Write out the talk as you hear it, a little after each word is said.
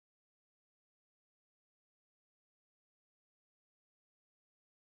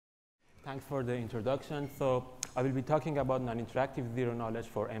Thanks for the introduction. So I will be talking about non-interactive zero knowledge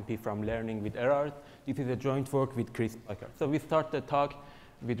for MP from learning with errors. This is a joint work with Chris Peikert. So we start the talk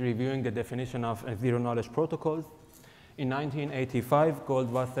with reviewing the definition of zero knowledge protocols. In 1985,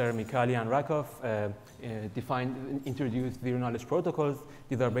 Goldwasser, Micali, and Rakov introduced zero knowledge protocols.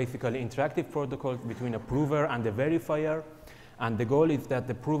 These are basically interactive protocols between a prover and a verifier. And the goal is that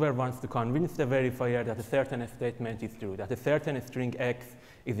the prover wants to convince the verifier that a certain statement is true, that a certain string X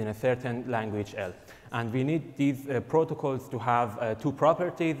is in a certain language L. And we need these protocols to have two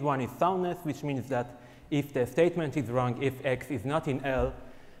properties. One is soundness, which means that if the statement is wrong, if X is not in L,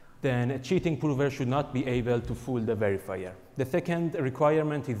 then a cheating prover should not be able to fool the verifier. The second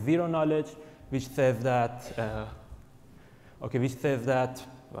requirement is zero knowledge, which says that,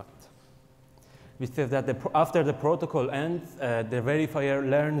 after the protocol ends, the verifier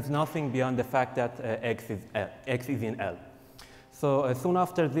learns nothing beyond the fact that X is in L. So soon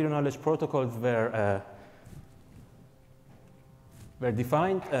after zero knowledge protocols were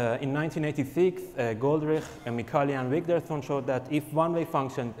defined, in 1986, Goldrich, Micali, and Wigderson showed that if one-way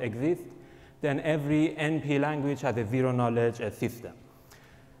functions exist, then every NP language has a zero knowledge system.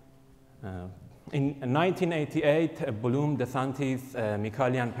 In 1988, Bloom, DeSantis,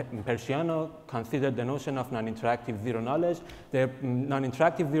 Micali, and Persiano considered the notion of non-interactive zero knowledge. The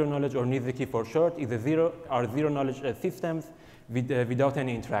non-interactive zero knowledge, or NIZK for short, are zero knowledge systems without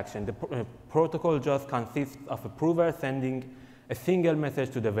any interaction. The protocol just consists of a prover sending a single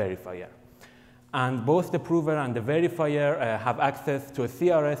message to the verifier. And both the prover and the verifier have access to a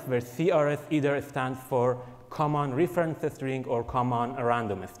CRS, where CRS either stands for common reference string or common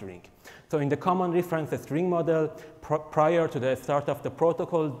random string. So in the common reference string model, prior to the start of the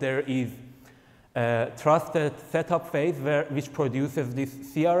protocol, there is a trusted setup phase which produces this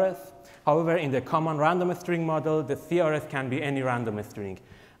CRS. However, in the common random string model, the CRS can be any random string.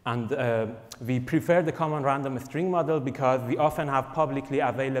 And we prefer the common random string model because we often have publicly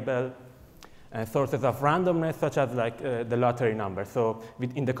available sources of randomness, such as the lottery number. So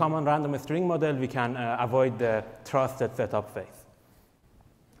in the common random string model, we can avoid the trusted setup phase.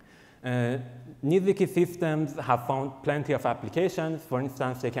 NIZK systems have found plenty of applications. For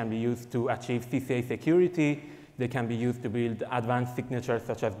instance, they can be used to achieve CCA security. They can be used to build advanced signatures,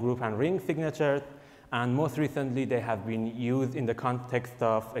 such as group and ring signatures. And most recently, they have been used in the context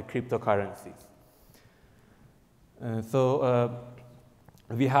of cryptocurrencies.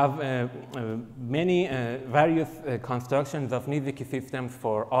 We have many various constructions of NIZK systems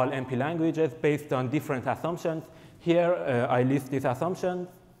for all MP languages based on different assumptions. Here, I list these assumptions.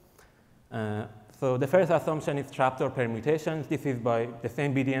 So the first assumption is trapdoor permutations. This is by the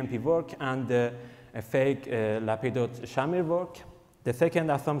same BDMP work and the fake Lapidot-Shamir work. The second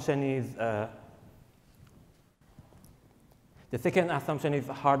assumption is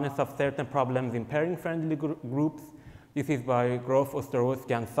hardness of certain problems in pairing-friendly groups. This is by Grof,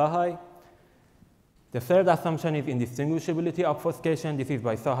 Ostrowski, and Sahai. The third assumption is indistinguishability obfuscation. This is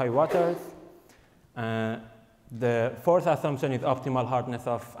by Sahai-Waters. The fourth assumption is optimal hardness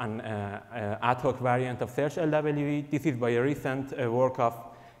of an ad hoc variant of search LWE. This is by a recent work of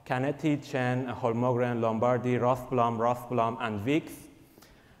Canetti, Chen, Holmgren, Lombardi, Rossblom, and Wicks.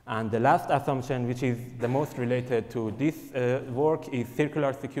 And the last assumption, which is the most related to this work, is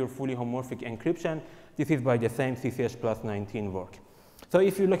circular secure fully homomorphic encryption. This is by the same CCH plus 19 work. So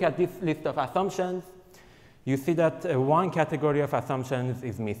if you look at this list of assumptions, you see that one category of assumptions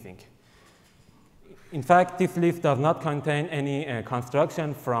is missing. In fact, this list does not contain any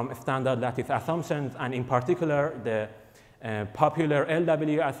construction from standard lattice assumptions, and in particular, the popular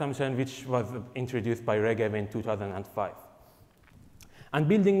LW assumption, which was introduced by Regev in 2005. And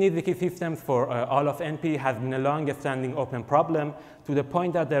building NIZK systems for all of NP has been a long-standing open problem, to the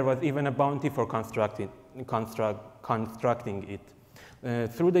point that there was even a bounty for constructing it.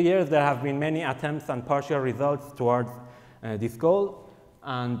 Through the years, there have been many attempts and partial results towards this goal.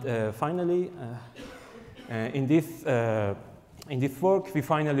 And finally, in this work, we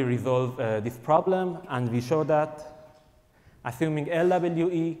finally resolve this problem, and we show that, assuming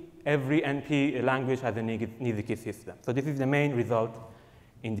LWE, every NP language has a NIZK system. So this is the main result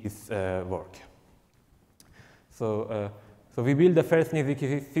in this work. So we build the first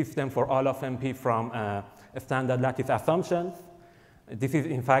NIZK system for all of MP from standard lattice assumptions. This is,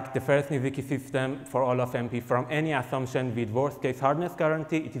 in fact, the first NIZK system for all of MP from any assumption with worst-case hardness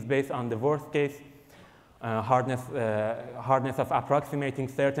guarantee. It is based on the worst-case hardness of approximating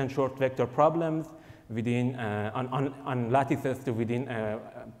certain short vector problems within on lattices to within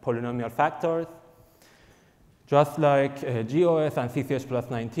polynomial factors. Just like GOS and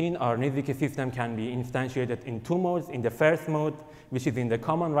CCH+19, our NZK system can be instantiated in two modes. In the first mode, which is in the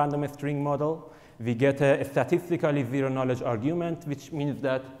common random string model, we get a statistically zero-knowledge argument, which means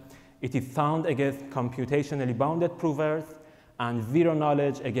that it is sound against computationally bounded provers and zero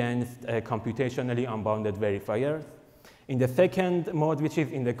knowledge against computationally unbounded verifiers. In the second mode, which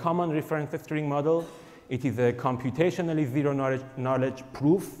is in the common reference string model, it is a computationally zero knowledge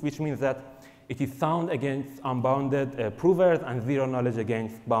proof, which means that it is sound against unbounded provers and zero knowledge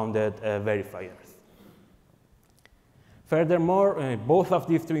against bounded verifiers. Furthermore, both of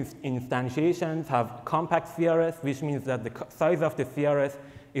these two instantiations have compact CRS, which means that the size of the CRS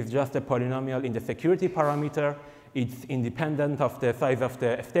is just a polynomial in the security parameter. It's independent of the size of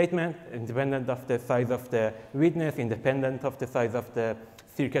the statement, independent of the size of the witness, independent of the size of the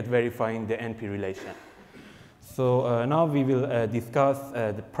circuit verifying the NP relation. So now we will discuss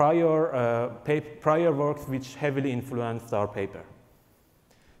the prior works which heavily influenced our paper.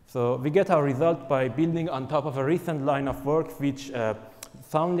 So we get our result by building on top of a recent line of work which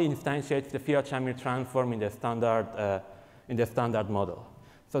soundly instantiates the Fiat-Shamir transform in the standard model.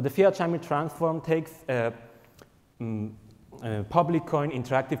 So the Fiat-Shamir transform takes a public coin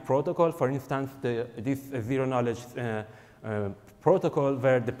interactive protocol, for instance, this zero-knowledge protocol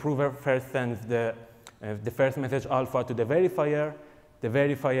where the prover first sends the first message alpha to the verifier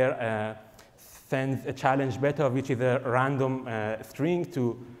sends a challenge beta, which is a random string,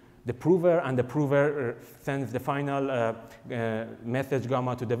 to the prover, and the prover sends the final message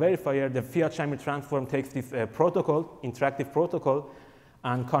gamma to the verifier. The Fiat-Shamir transform takes this protocol, interactive protocol,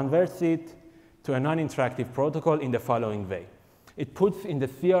 and converts it to a non-interactive protocol in the following way. It puts in the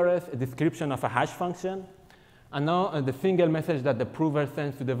CRS a description of a hash function. And now the single message that the prover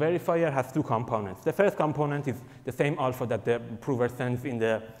sends to the verifier has two components. The first component is the same alpha that the prover sends in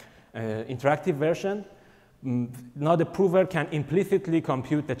the interactive version. Now the prover can implicitly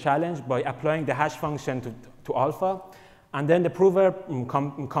compute the challenge by applying the hash function to alpha. And then the prover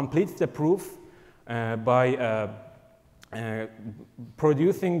completes the proof by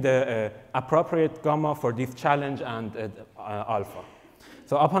producing the appropriate gamma for this challenge and alpha.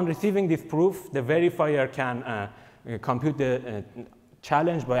 So upon receiving this proof, the verifier can compute the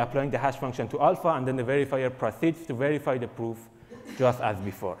challenge by applying the hash function to alpha, and then the verifier proceeds to verify the proof just as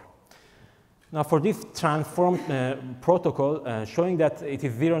before. Now for this transformed protocol, showing that it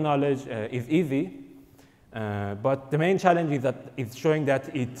is zero knowledge is easy, but the main challenge is that it's showing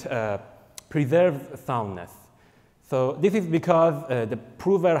that it preserves soundness. So this is because the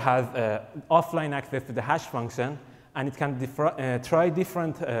prover has offline access to the hash function, and it can try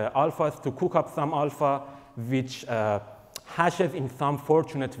different alphas to cook up some alpha which hashes in some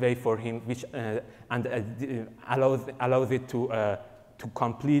fortunate way for him, which allows it to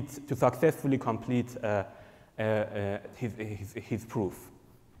successfully complete his proof.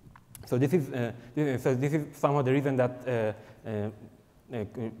 So this is some of the reason that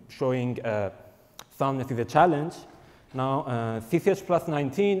showing soundness is a challenge. Now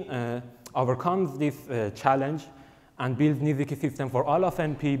CCH+19 overcomes this challenge and builds NZK system for all of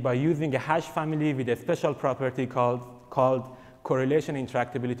NP by using a hash family with a special property called correlation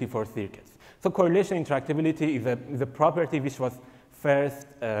interactability for circuits. So correlation interactability is a property which was first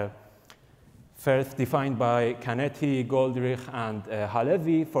defined by Canetti, Goldrich, and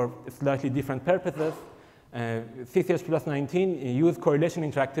Halevi for slightly different purposes. CCH+19 used correlation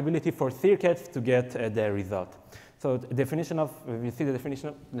interactability for circuits to get their result. So the definition of, we see the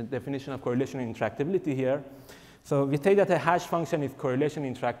definition of correlation interactability here. So we say that a hash function is correlation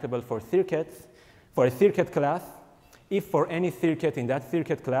interactable for circuits, for a circuit class, if for any circuit in that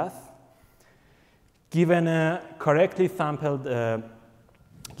circuit class, given a correctly sampled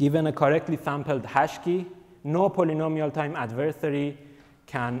hash key, no polynomial time adversary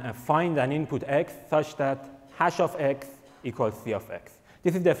can find an input x such that hash of x equals C of x.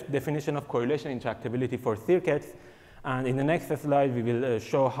 This is the definition of correlation interactability for circuits. And in the next slide, we will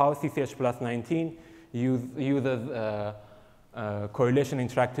show how CCH+19 uses correlation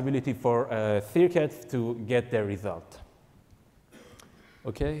interactability for circuits to get their result.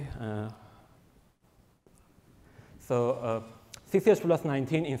 Okay. So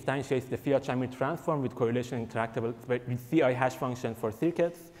CCH+19 instantiates the Fiat-Shamir transform with correlation interactable with CI hash function for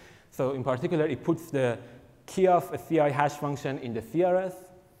circuits. So in particular, it puts the key of a CI hash function in the CRS.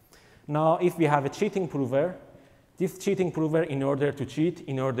 Now, if we have a cheating prover, this cheating prover, in order to cheat,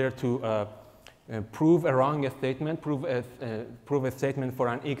 in order to prove a wrong statement, prove a statement for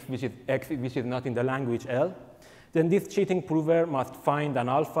an x which is not in the language L, then this cheating prover must find an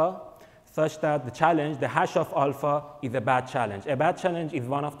alpha such that the challenge, the hash of alpha, is a bad challenge. A bad challenge is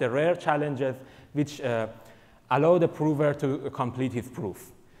one of the rare challenges which allow the prover to complete his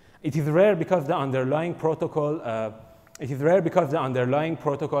proof. It is rare because the underlying protocol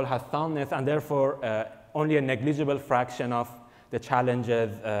has soundness, and therefore only a negligible fraction of the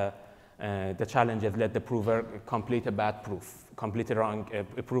challenges let the prover complete a bad proof, complete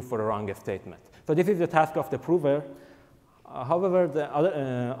a proof for a wrong statement. So this is the task of the prover. However,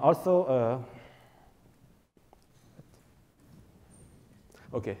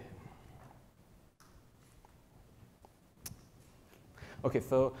 okay. Okay,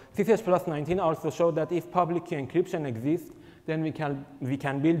 so CCH plus 19 also showed that if public key encryption exists, then we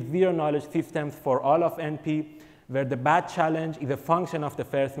can build zero-knowledge systems for all of NP, where the bad challenge is a function of the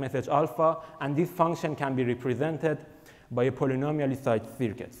first message alpha, and this function can be represented by a polynomially sized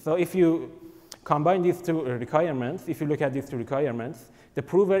circuit. So if you combine these two requirements, if you look at these two requirements, the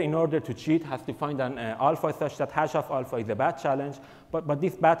prover, in order to cheat, has to find an alpha such that hash of alpha is a bad challenge, but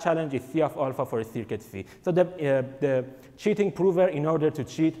this bad challenge is C of alpha for a circuit C. So the cheating prover, in order to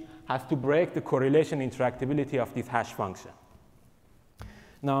cheat, has to break the correlation interactability of this hash function.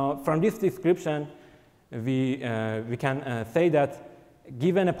 Now, from this description, we can say that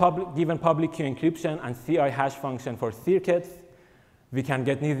given public key encryption and CI hash function for circuits, we can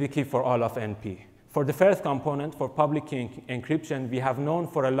get an easy key for all of NP. For the first component, for public key encryption, we have known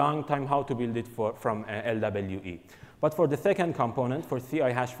for a long time how to build it from LWE. But for the second component, for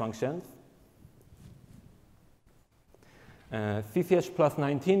CI hash functions, CCH plus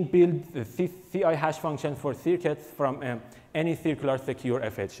 19 builds CI hash functions for circuits from any circular secure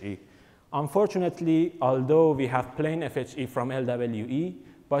FHE. Unfortunately, although we have plain FHE from LWE,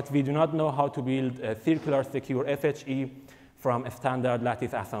 but we do not know how to build a circular secure FHE from standard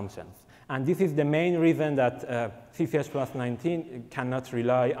lattice assumptions. And this is the main reason that CCH plus 19 cannot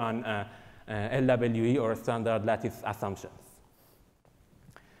rely on LWE or standard lattice assumptions.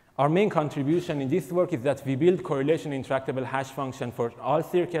 Our main contribution in this work is that we build correlation interactable hash function for all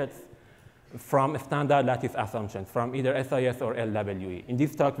circuits from standard lattice assumptions, from either SIS or LWE. In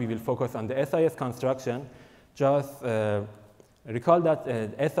this talk, we will focus on the SIS construction. Just recall that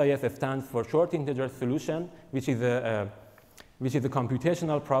SIS stands for short integer solution, which is a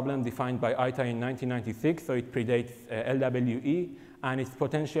computational problem defined by Aita in 1996, so it predates LWE, and it's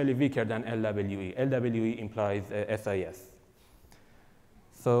potentially weaker than LWE. LWE implies SIS.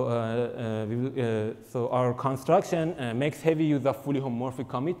 So, so our construction makes heavy use of fully homomorphic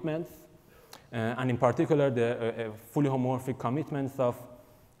commitments, and in particular the fully homomorphic commitments of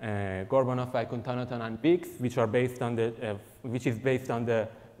Gorbunov, Vaikuntanatan, and Biggs, which is based on the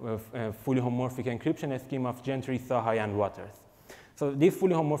fully homomorphic encryption scheme of Gentry, Sahai, and Waters. So these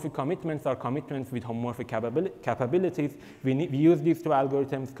fully homomorphic commitments are commitments with homomorphic capabilities. We use these two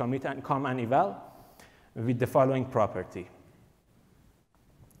algorithms, commit and com and eval, with the following property.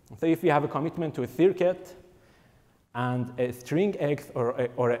 So if we have a commitment to a circuit and a string X or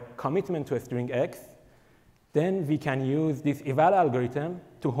a commitment to a string X, then we can use this eval algorithm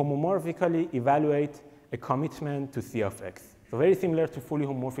to homomorphically evaluate a commitment to C of X. So very similar to fully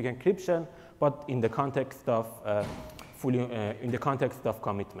homomorphic encryption, but in the context of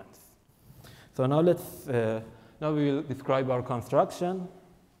commitments. So now now we will describe our construction.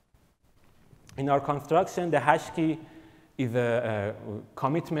 In our construction, the hash key is a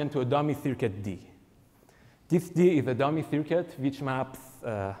commitment to a dummy circuit D. This D is a dummy circuit which maps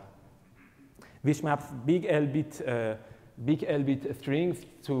big L bit strings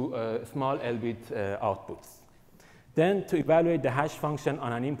to small L bit outputs. Then to evaluate the hash function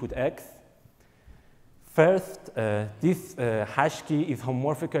on an input X, first, this hash key is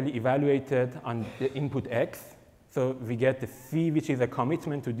homomorphically evaluated on the input X. So we get the C, which is a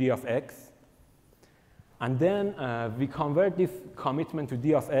commitment to D of X. And then we convert this commitment to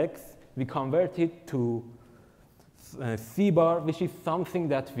D of X, we convert it to C bar, which is something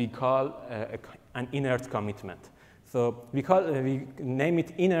that we call an inert commitment. So we name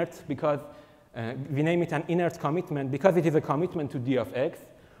it inert because we name it an inert commitment because it is a commitment to D of X,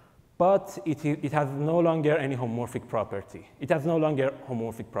 but it has no longer any homomorphic property. It has no longer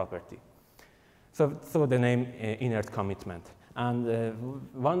homomorphic property. So the name inert commitment. And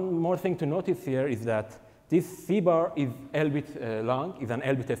one more thing to notice here is that this C bar is L bit long, is an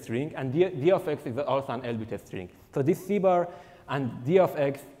L bit string, and D of X is also an L bit string. So this C bar and D of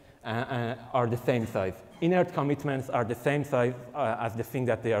X are the same size. Inert commitments are the same size as the thing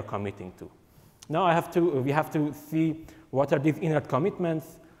that they are committing to. Now we have to see what are these inert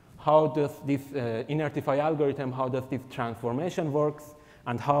commitments, how does this inertify algorithm, how does this transformation works,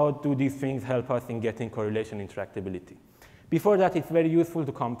 and how do these things help us in getting correlation interactability. Before that, it's very useful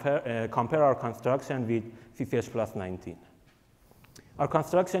to compare our construction with CCH plus 19. Our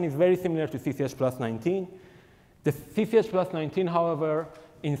construction is very similar to CCH plus 19. The CCH+19, however,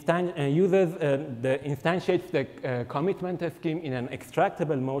 instantiates the commitment scheme in an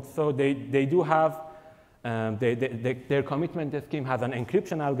extractable mode, so they do have their commitment scheme has an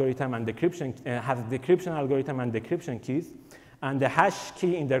encryption algorithm and decryption algorithm and decryption keys, and the hash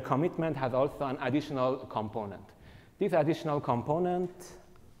key in their commitment has also an additional component. This additional component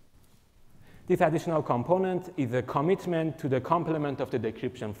is a commitment to the complement of the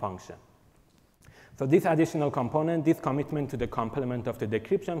decryption function. So this additional component, this commitment to the complement of the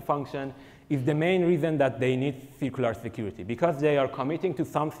decryption function, is the main reason that they need circular security, because they are committing to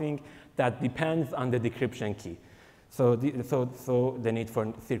something that depends on the decryption key. So the need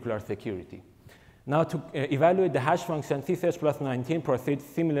for circular security. Now to evaluate the hash function, CCH+19 proceeds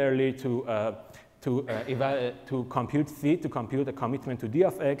similarly to compute C, to compute a commitment to D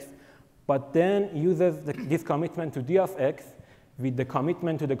of X, but then uses this commitment to D of X with the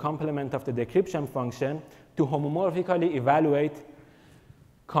commitment to the complement of the decryption function to homomorphically evaluate a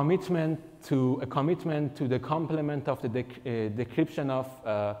commitment to the complement of the decryption of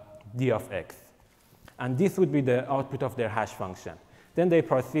D of X. And this would be the output of their hash function. Then they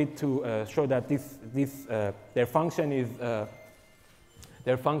proceed to show that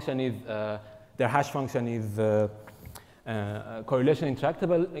their hash function is correlation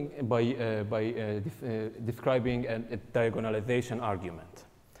intractable by describing a diagonalization argument.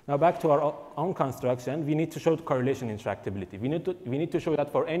 Now back to our own construction, we need to show correlation intractability. We need to show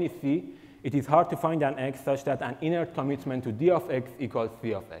that for any C, it is hard to find an X such that an inert commitment to D of X equals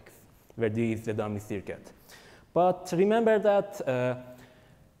C of X, where D is the dummy circuit. But remember that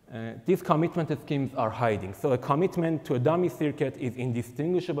these commitment schemes are hiding. So a commitment to a dummy circuit is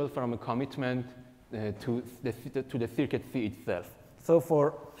indistinguishable from a commitment to the circuit C itself. So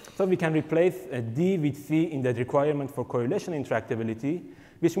we can replace D with C in the requirement for correlation intractability,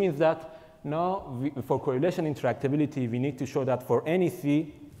 which means that now for correlation intractability, we need to show that for any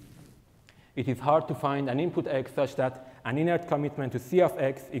C, it is hard to find an input X such that an inert commitment to C of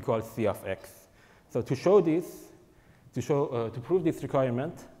X equals C of X. So to show this, to prove this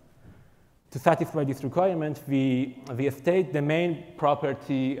requirement, to satisfy this requirement, we state the main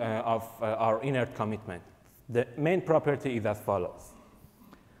property of our inert commitment. The main property is as follows.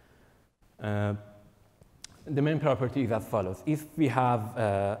 The main property is as follows.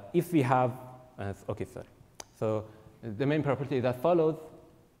 So the main property is as follows.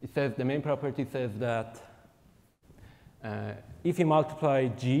 The main property says that if you multiply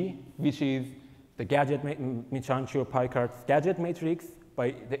G, which is the gadget Michanchio-Peikert's gadget matrix,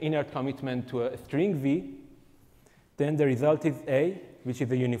 by the inert commitment to a string V, then the result is A, which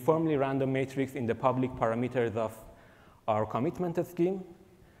is a uniformly random matrix in the public parameters of our commitment scheme,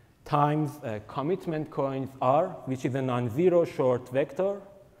 times commitment coins R, which is a non-zero short vector,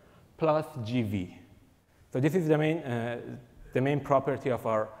 plus GV. So this is the main property of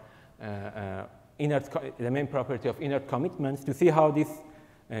our inert commitments. To see how this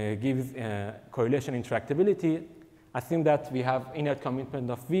gives correlation intractability, assume that we have inert commitment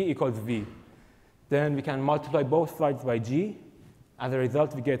of V equals V. Then we can multiply both sides by G. As a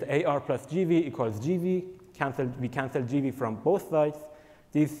result, we get AR plus GV equals GV. We cancel GV from both sides.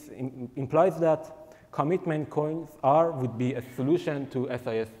 This implies that commitment coins R would be a solution to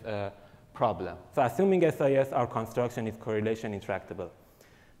SIS problem. So assuming SIS, our construction is correlation intractable.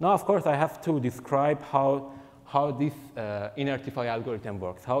 Now, of course, I have to describe how this inertify algorithm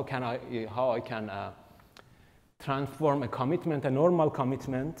works. How I can transform a normal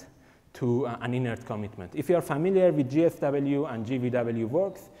commitment to an inert commitment. If you are familiar with GSW and GVW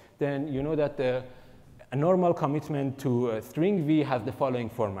works, then you know that a normal commitment to a string V has the following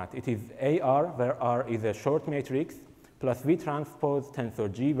format. It is AR, where R is a short matrix, plus V transpose tensor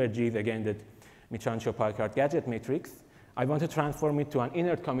G, where G is again the Michanchio-Peikert gadget matrix. I want to transform it to an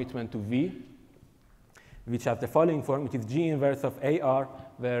inert commitment to V, which has the following form. It is G inverse of AR,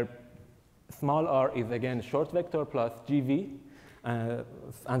 where small r is again short vector plus GV. And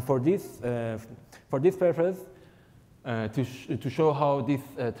for this purpose, to show how this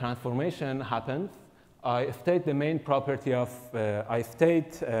transformation happens, I state the main property of, I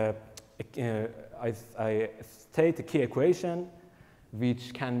state a key equation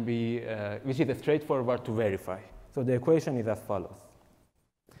which is straightforward to verify. So the equation is as follows.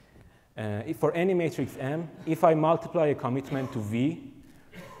 If for any matrix M, if I multiply a commitment to V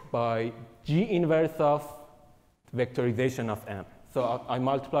by G inverse of vectorization of M. So I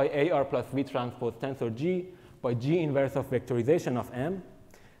multiply AR plus V transpose tensor G by G inverse of vectorization of M.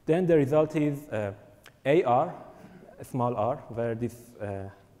 Then the result is AR, a small r, where this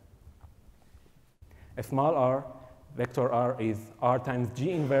a small r, vector r is R times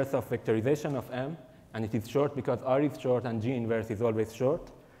G inverse of vectorization of M. and it is short because R is short and G inverse is always short,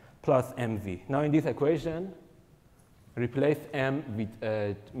 plus MV. Now in this equation, replace M with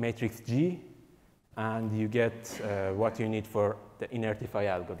matrix G, and you get what you need for the inertify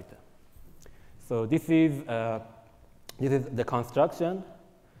algorithm. So this is the construction.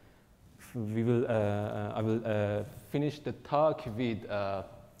 I will finish the talk with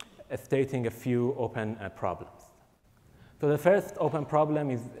stating a few open problems. So the first open problem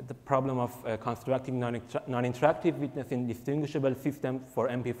is the problem of constructing non-interactive witness indistinguishable systems for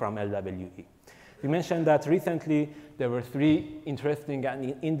MP from LWE. We mentioned that recently there were 3 interesting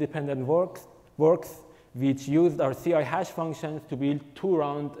and independent works which used our CI hash functions to build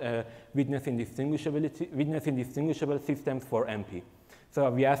 2-round witness indistinguishable systems for MP. So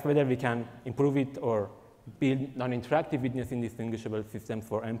we asked whether we can improve it or build non-interactive witness indistinguishable systems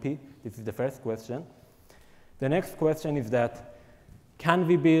for MP. This is the first question. The next question is that, can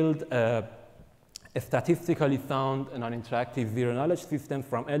we build a statistically sound non-interactive zero-knowledge system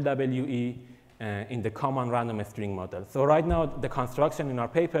from LWE in the common random string model? So right now, the construction in our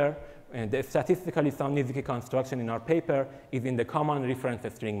paper, the statistically sound Nizhiki construction in our paper is in the common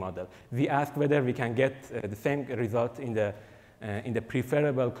reference string model. We ask whether we can get the same result in the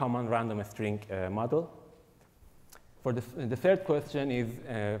preferable common random string model. For the third question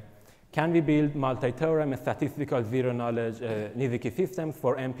is, can we build multi-theorem statistical zero-knowledge Nizhiki systems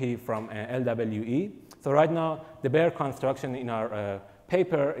for MP from LWE? So right now, the bare construction in our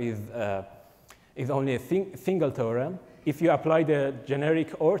paper is only a single theorem. If you apply the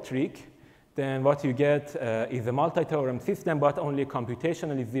generic OR trick, then what you get is a multi-theorem system, but only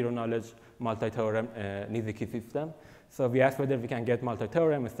computationally zero-knowledge multi-theorem Nizhiki system. So we asked whether we can get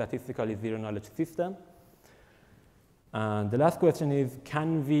multi-theorem, a statistically zero-knowledge system. And the last question is,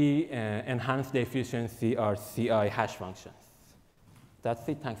 can we enhance the efficiency of CI hash functions? That's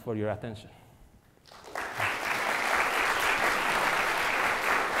it. Thanks for your attention.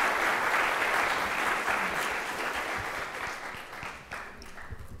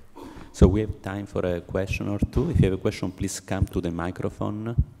 So we have time for a question or two. If you have a question, please come to the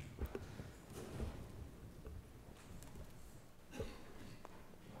microphone.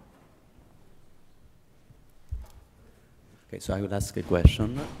 Okay, so I will ask a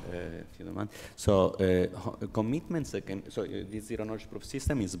question, if you don't mind. So commitments this zero-knowledge proof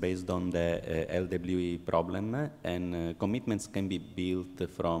system is based on the LWE problem, and commitments can be built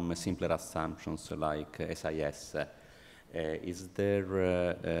from simpler assumptions like SIS. Is there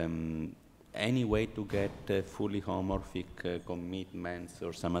any way to get fully homomorphic commitments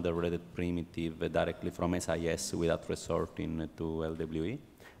or some other related primitive directly from SIS without resorting to LWE?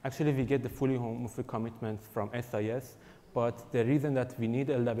 Actually, we get the fully homomorphic commitments from SIS, but the reason that we need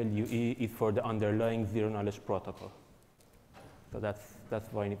LWE is for the underlying zero-knowledge protocol. So that's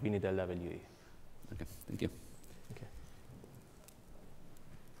why we need LWE. Okay, thank you.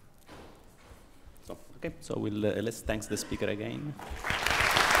 Okay. So we'll let's thank the speaker again.